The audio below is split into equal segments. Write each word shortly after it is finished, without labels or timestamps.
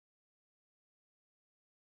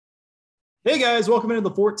Hey guys, welcome into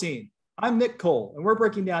the 14. I'm Nick Cole, and we're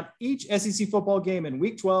breaking down each SEC football game in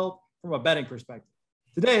Week 12 from a betting perspective.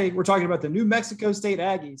 Today, we're talking about the New Mexico State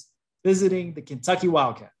Aggies visiting the Kentucky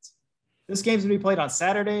Wildcats. This game's going to be played on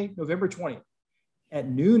Saturday, November 20th at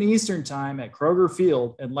noon Eastern Time at Kroger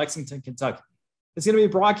Field in Lexington, Kentucky. It's going to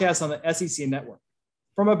be broadcast on the SEC Network.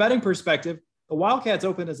 From a betting perspective, the Wildcats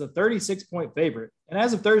opened as a 36-point favorite, and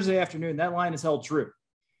as of Thursday afternoon, that line is held true.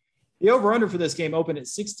 The over-under for this game opened at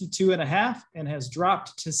 62.5 and has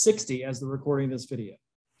dropped to 60 as the recording of this video.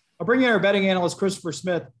 I'll bring in our betting analyst, Christopher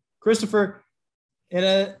Smith. Christopher, in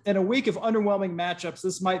a week of underwhelming matchups,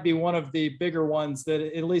 this might be one of the bigger ones that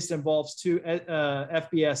at least involves two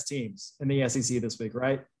FBS teams in the SEC this week,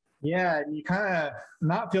 right? Yeah, you kind of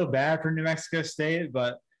not feel bad for New Mexico State,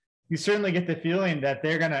 but you certainly get the feeling that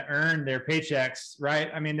they're going to earn their paychecks, right?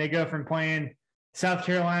 I mean, they go from playing South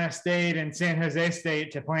Carolina State and San Jose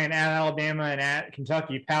State to playing at Alabama and at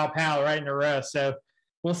Kentucky, pow right in a row. So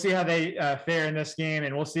we'll see how they fare in this game,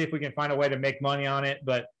 and we'll see if we can find a way to make money on it.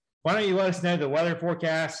 But why don't you let us know the weather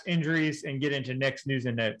forecast, injuries, and get into Nick's news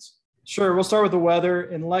and notes? Sure. We'll start with the weather.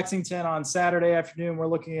 In Lexington on Saturday afternoon, we're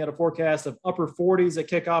looking at a forecast of upper 40s at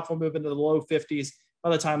kickoff. We'll move into the low 50s by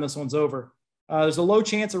the time this one's over. There's a low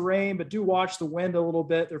chance of rain, but do watch the wind a little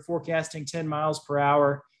bit. They're forecasting 10 miles per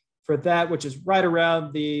hour for that, which is right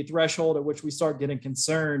around the threshold at which we start getting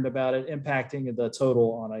concerned about it impacting the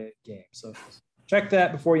total on a game. So check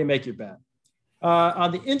that before you make your bet.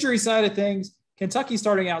 On the injury side of things, Kentucky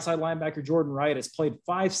starting outside linebacker Jordan Wright has played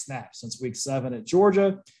 5 snaps since week 7 at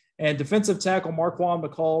Georgia, and defensive tackle Marquand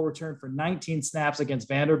McCall returned for 19 snaps against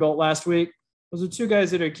Vanderbilt last week. Those are two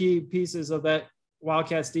guys that are key pieces of that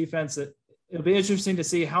Wildcats defense that it'll be interesting to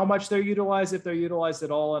see how much they're utilized, if they're utilized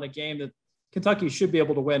at all in a game that Kentucky should be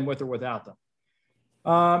able to win with or without them.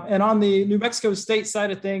 And on the New Mexico State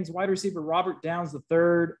side of things, wide receiver Robert Downs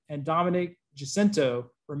III and Dominic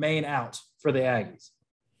Jacinto remain out for the Aggies.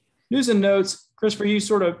 News and notes, Christopher, you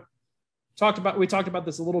sort of talked about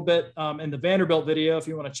this a little bit in the Vanderbilt video, if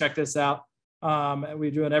you want to check this out.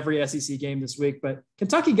 We're doing every SEC game this week, but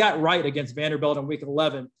Kentucky got right against Vanderbilt in week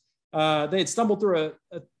 11. They had stumbled through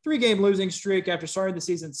a 3-game losing streak after starting the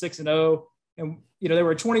season 6-0. And, they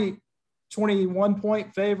were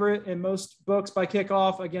 21-point favorite in most books by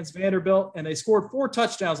kickoff against Vanderbilt, and they scored 4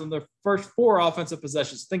 touchdowns in their first 4 offensive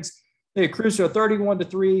possessions. They cruised to a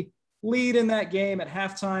 31-3 lead in that game at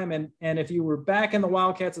halftime. And if you were back in the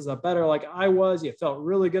Wildcats as a bettor like I was, you felt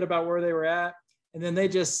really good about where they were at. And then they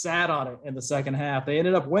just sat on it in the second half. They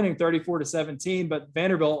ended up winning 34-17, but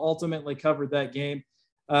Vanderbilt ultimately covered that game.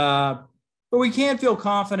 But we can feel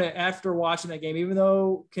confident after watching that game, even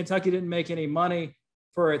though Kentucky didn't make any money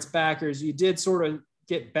for its backers. You did sort of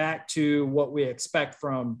get back to what we expect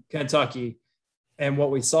from Kentucky and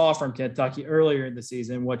what we saw from Kentucky earlier in the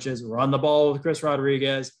season, which is run the ball with Chris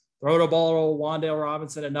Rodriguez, throw the ball to Wan'Dale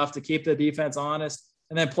Robinson enough to keep the defense honest,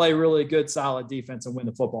 and then play really good, solid defense and win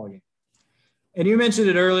the football game. And you mentioned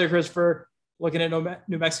it earlier, Christopher, looking at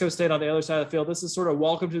New Mexico State on the other side of the field. This is sort of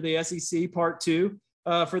welcome to the SEC part 2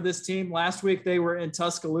 for this team. Last week, they were in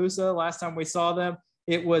Tuscaloosa. Last time we saw them,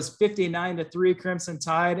 it was 59-3 Crimson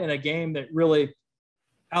Tide in a game that really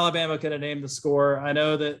Alabama could have named the score. I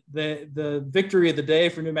know that the victory of the day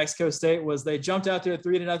for New Mexico State was they jumped out to a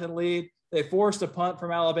 3-0 lead. They forced a punt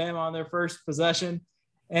from Alabama on their first possession,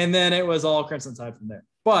 and then it was all Crimson Tide from there.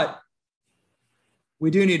 But we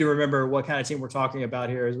do need to remember what kind of team we're talking about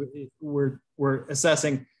here. As we're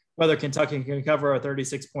assessing whether Kentucky can cover a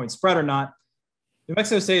 36-point spread or not. New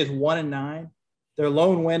Mexico State is 1-9. Their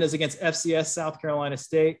lone win is against FCS South Carolina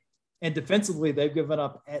State. And defensively, they've given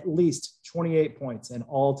up at least 28 points in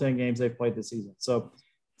all 10 games they've played this season. So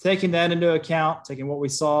taking that into account, taking what we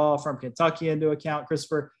saw from Kentucky into account,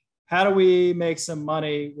 Christopher, how do we make some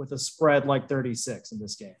money with a spread like 36 in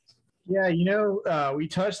this game? Yeah, we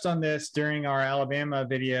touched on this during our Alabama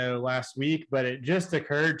video last week, but it just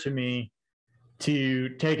occurred to me to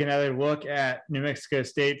take another look at New Mexico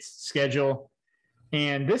State's schedule.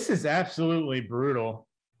 And this is absolutely brutal.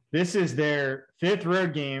 This is their 5th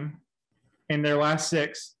road game in their last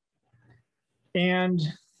 6. And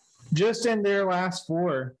just in their last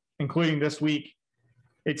 4, including this week,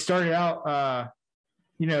 it started out,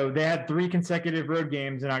 they had 3 consecutive road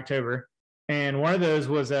games in October. And one of those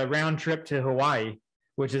was a round trip to Hawaii,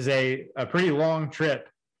 which is a pretty long trip.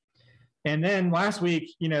 And then last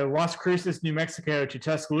week, Las Cruces, New Mexico to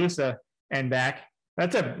Tuscaloosa and back.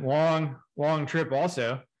 That's a long trip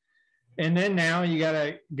also. And then now you got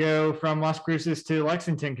to go from Las Cruces to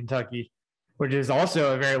Lexington, Kentucky, which is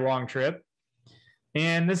also a very long trip.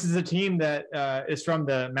 And this is a team that is from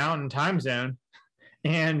the Mountain Time Zone.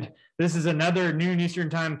 And this is another noon Eastern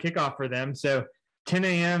time kickoff for them. So 10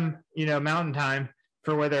 a.m., Mountain time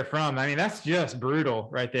for where they're from. I mean, that's just brutal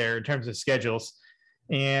right there in terms of schedules.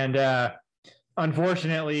 And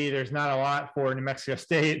unfortunately, there's not a lot for New Mexico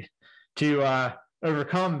State to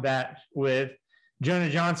overcome that with. Jonah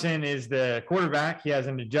Johnson is the quarterback. He has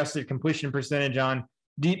an adjusted completion percentage on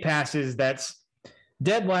deep passes that's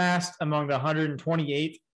dead last among the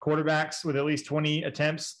 128 quarterbacks with at least 20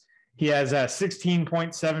 attempts. He has a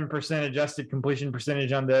 16.7% adjusted completion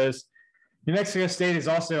percentage on those. New Mexico State is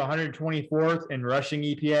also 124th in rushing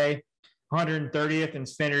EPA, 130th in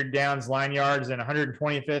standard downs line yards, and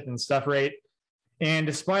 125th in stuff rate. And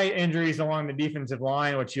despite injuries along the defensive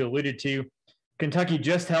line, which you alluded to, Kentucky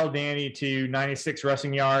just held Danny to 96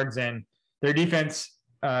 rushing yards, and their defense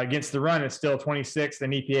against the run is still 26th in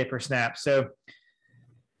EPA per snap. So,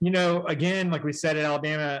 again, like we said at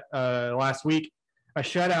Alabama last week, a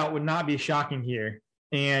shutout would not be shocking here.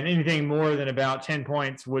 And anything more than about 10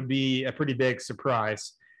 points would be a pretty big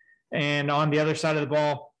surprise. And on the other side of the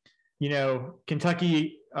ball,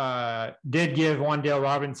 Kentucky did give Wan'Dale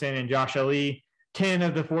Robinson and Josh Ali 10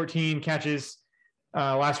 of the 14 catches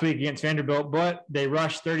last week against Vanderbilt, but they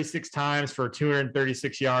rushed 36 times for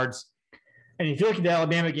 236 yards. And if you look at the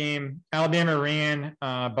Alabama game, Alabama ran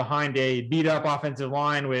behind a beat-up offensive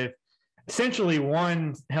line with essentially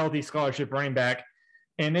one healthy scholarship running back,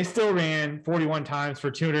 and they still ran 41 times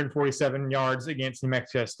for 247 yards against New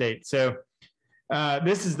Mexico State. So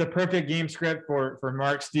this is the perfect game script for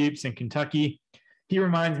Mark Stoops in Kentucky. He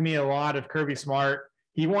reminds me a lot of Kirby Smart.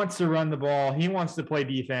 He wants to run the ball. He wants to play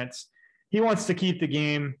defense. He wants to keep the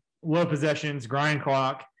game low possessions, grind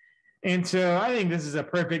clock. And so I think this is a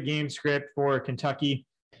perfect game script for Kentucky.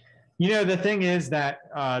 The thing is that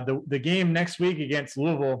the game next week against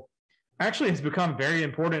Louisville actually has become very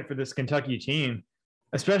important for this Kentucky team,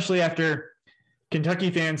 especially after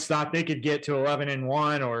Kentucky fans thought they could get to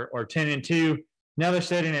 11-1 or 10-2. Now they're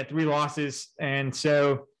sitting at 3 losses. And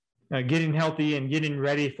so getting healthy and getting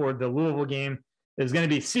ready for the Louisville game is going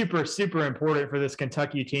to be super, super important for this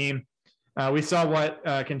Kentucky team. We saw what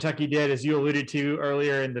Kentucky did, as you alluded to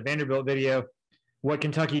earlier in the Vanderbilt video, what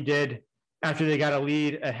Kentucky did after they got a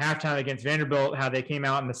lead at halftime against Vanderbilt, how they came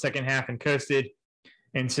out in the second half and coasted.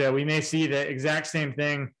 And so we may see the exact same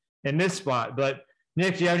thing in this spot. But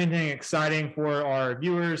Nick, do you have anything exciting for our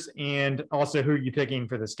viewers, and also who are you picking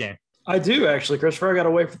for this game? I do, actually, Christopher. I got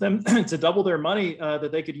to wait for them to double their money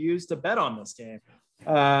that they could use to bet on this game,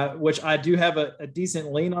 which I do have a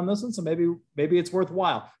decent lean on this one. So maybe it's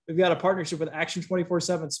worthwhile. We've got a partnership with Action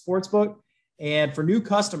 24/7 Sportsbook. And for new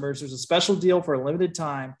customers, there's a special deal for a limited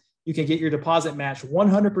time. You can get your deposit matched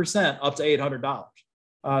 100% up to $800.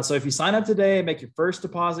 So if you sign up today and make your first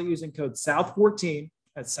deposit using code SOUTH14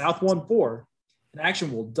 at SOUTH14,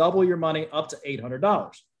 Action will double your money up to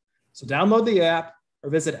 $800. So download the app or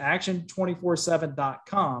visit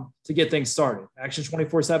action247.com to get things started. Action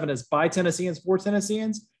 24/7 is by Tennesseans for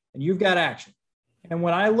Tennesseans, and you've got action. And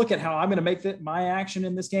when I look at how I'm going to make my action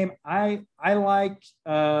in this game, I like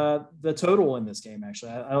the total in this game,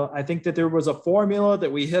 actually. I think that there was a formula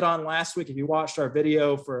that we hit on last week. If you watched our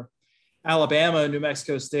video for Alabama and New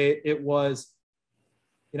Mexico State, it was,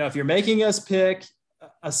 if you're making us pick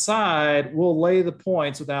a side, we'll lay the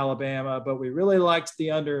points with Alabama, but we really liked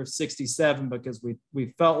the under 67 because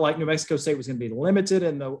we felt like New Mexico State was going to be limited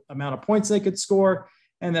in the amount of points they could score,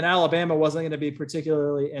 and that Alabama wasn't going to be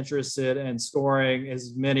particularly interested in scoring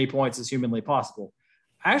as many points as humanly possible.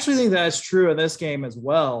 I actually think that's true in this game as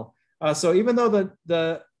well. So even though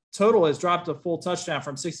the total has dropped a full touchdown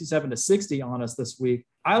from 67 to 60 on us this week,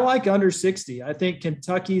 I like under 60. I think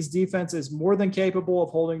Kentucky's defense is more than capable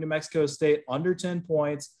of holding New Mexico State under 10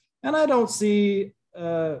 points. And I don't see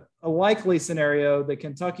a likely scenario that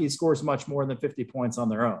Kentucky scores much more than 50 points on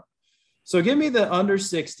their own. So give me the under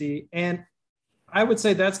 60. And I would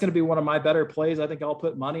say that's going to be one of my better plays. I think I'll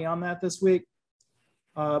put money on that this week.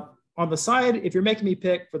 On the side, if you're making me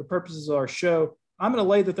pick for the purposes of our show, I'm going to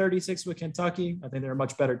lay the 36 with Kentucky. I think they're a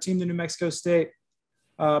much better team than New Mexico State.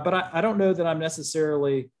 But I don't know that I'm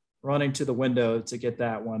necessarily running to the window to get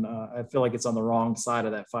that one. I feel like it's on the wrong side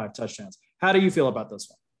of that 5 touchdowns. How do you feel about this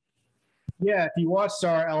one? Yeah, if you watched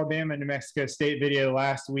our Alabama New Mexico State video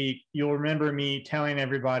last week, you'll remember me telling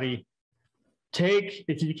everybody,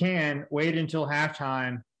 if you can, wait until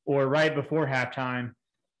halftime or right before halftime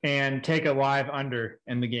and take a live under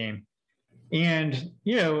in the game. And,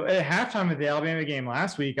 at halftime of the Alabama game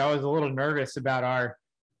last week, I was a little nervous about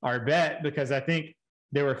our bet because I think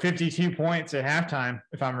there were 52 points at halftime.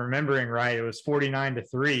 If I'm remembering right, it was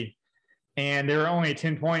 49-3. And there were only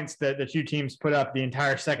 10 points that the two teams put up the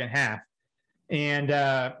entire second half. And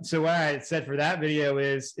so what I said for that video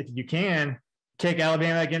is, if you can, take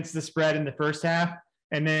Alabama against the spread in the first half,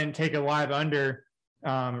 and then take a live under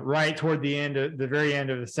right toward the very end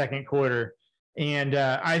of the second quarter. And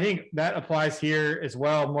I think that applies here as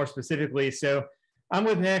well, more specifically. So I'm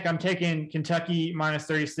with Nick. I'm taking Kentucky minus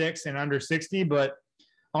 36 and under 60. But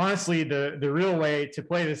honestly, the real way to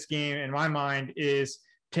play this game in my mind is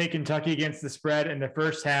take Kentucky against the spread in the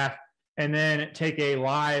first half, and then take a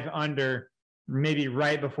live under maybe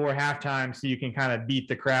right before halftime, so you can kind of beat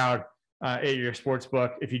the crowd at your sports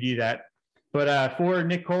book if you do that. But for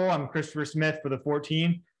Nick Cole, I'm Christopher Smith for the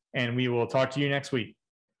 14, and we will talk to you next week.